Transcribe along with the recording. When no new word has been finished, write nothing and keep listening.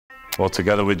Well,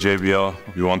 together with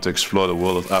JBL, we want to explore the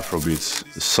world of Afrobeats,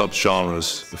 the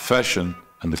subgenres, the fashion,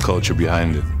 and the culture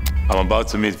behind it. I'm about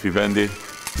to meet Vivendii.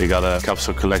 We got a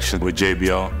capsule collection with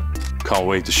JBL. Can't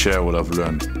wait to share what I've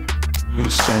learned.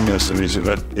 It's genius, the music.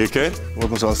 You okay?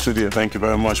 Welcome to our studio. Thank you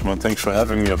very much, man. Thanks for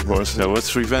having me, of course. Now,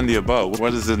 what's Vivendii about? Where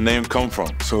does the name come from?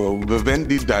 So,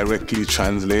 Vivendii directly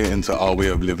translates into our way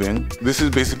of living. This is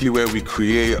basically where we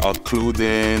create our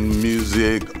clothing,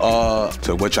 music, art.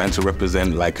 So we're trying to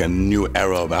represent like a new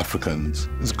era of Africans.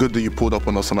 It's good that you pulled up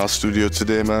on us in our studio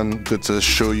today, man. Good to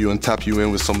show you and tap you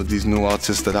in with some of these new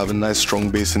artists that have a nice, strong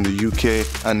base in the UK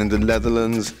and in the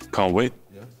Netherlands. Can't wait.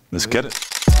 Let's get it.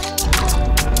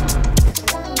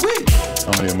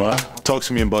 Oh, yeah, man. Talk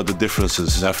to me about the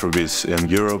differences in Afrobeats in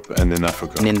Europe and in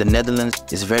Africa. And in the Netherlands,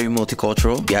 it's very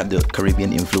multicultural. You have the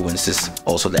Caribbean influences,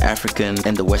 also the African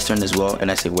and the Western as well.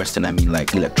 And I say Western, I mean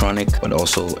like electronic, but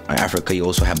also in Africa, you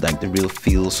also have like the real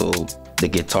feel. So the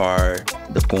guitar,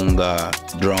 the conga,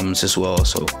 drums as well.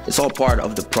 So it's all part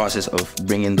of the process of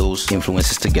bringing those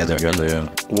influences together. Yeah.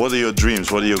 What are your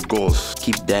dreams? What are your goals?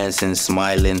 Keep dancing,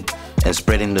 smiling, and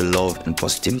spreading the love and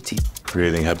positivity.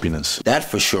 Creating happiness. That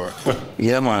for sure.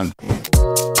 Yeah, man.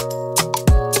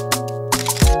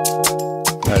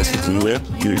 Nice to meet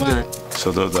you.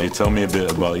 So Deto, tell me a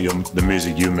bit about the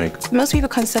music you make. Most people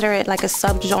consider it like a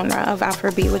subgenre of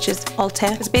Afrobeat, which is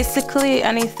Alté. It's basically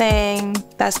anything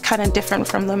that's kind of different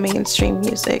from the mainstream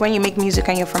music. When you make music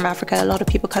and you're from Africa, a lot of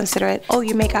people consider it, oh,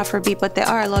 you make Afrobeat, but there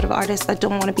are a lot of artists that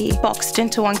don't want to be boxed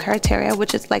into one criteria,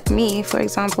 which is like me, for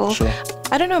example. Sure.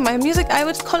 I don't know, my music, I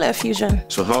would call it a fusion.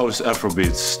 So how is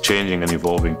Afrobeats changing and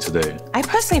evolving today? I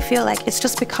personally feel like it's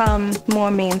just become more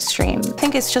mainstream. I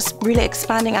think it's just really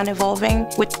expanding and evolving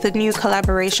with the new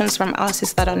collaborations from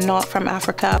artists that are not from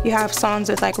Africa. You have songs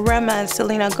with like Rema and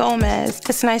Selena Gomez.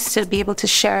 It's nice to be able to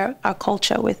share our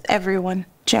culture with everyone.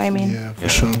 Do you know what I mean? Yeah, for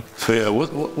sure. So yeah,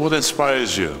 what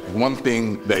inspires you? One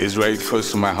thing that is very close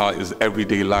to my heart is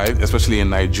everyday life, especially in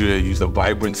Nigeria. You use the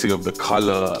vibrancy of the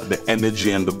color, the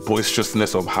energy and the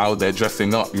boisterousness of how they're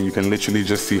dressing up. You can literally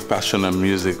just see fashion and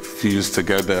music fused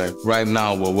together. Right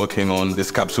now, we're working on this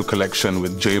capsule collection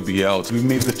with JBL. We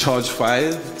made the Charge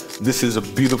 5. This is a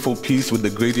beautiful piece with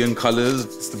the gradient colors.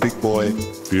 It's the big boy.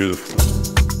 Beautiful.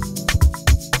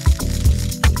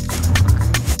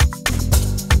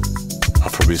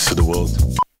 Afrobeats to the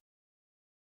world.